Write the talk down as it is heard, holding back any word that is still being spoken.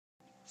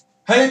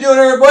How you doing,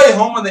 everybody?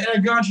 Home of the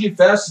energonchi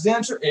fastest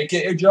dancer,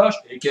 aka Josh,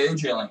 aka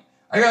Jlink.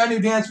 I got a new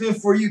dance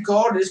move for you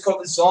called. It's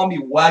called the Zombie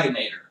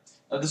Wagonator.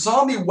 Now, the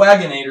Zombie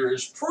Wagonator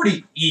is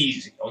pretty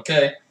easy.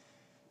 Okay,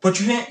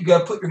 you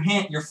gotta put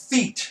your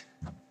feet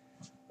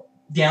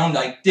down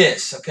like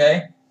this.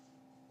 Okay,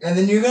 and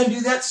then you're gonna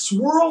do that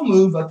swirl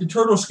move like the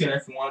turtle skinner.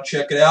 If you want to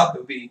check it out,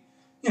 there'll be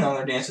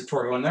their dance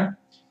tutorial in there.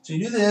 So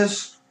you do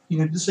this. You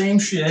do the same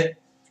shit.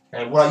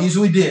 And what I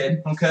usually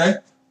did. Okay.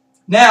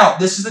 Now,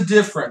 this is a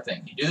different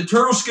thing. You do the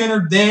turtle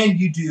skinner, then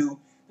you do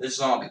the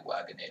zombie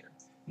wagonator.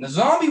 And the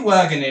zombie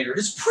wagonator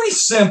is pretty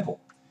simple.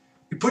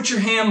 You put your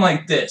hand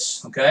like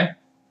this, okay?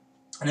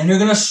 And then you're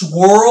going to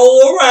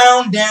swirl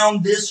around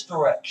down this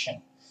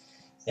direction.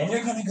 Then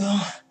you're going to go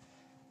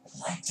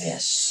like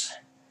this.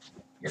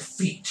 Your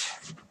feet.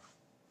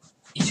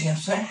 You see what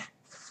I'm saying?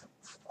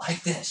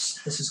 Like this.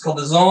 This is called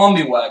the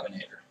zombie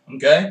wagonator,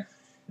 okay?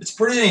 It's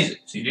pretty easy.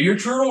 So you do your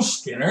turtle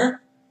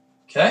skinner,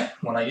 okay?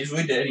 What I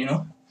usually did,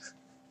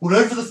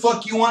 whatever the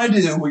fuck you want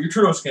to do with your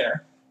turtle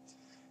skinner.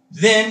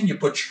 Then you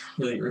put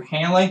your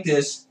hand like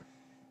this,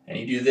 and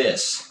you do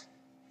this.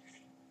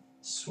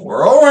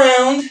 Swirl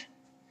around,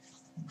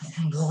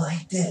 and go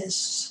like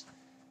this.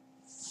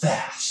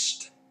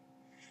 Fast.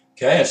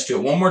 Okay, let's do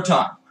it one more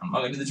time. I'm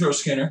not going to do the turtle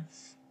skinner,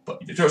 but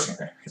you do the turtle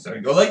skinner. So I'm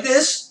going to go like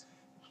this,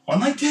 one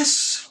like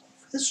this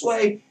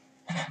way,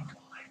 and then go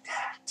like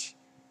that.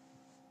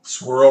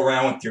 Swirl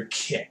around with your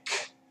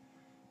kick.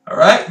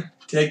 Alright,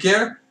 take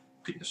care.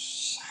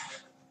 Peace.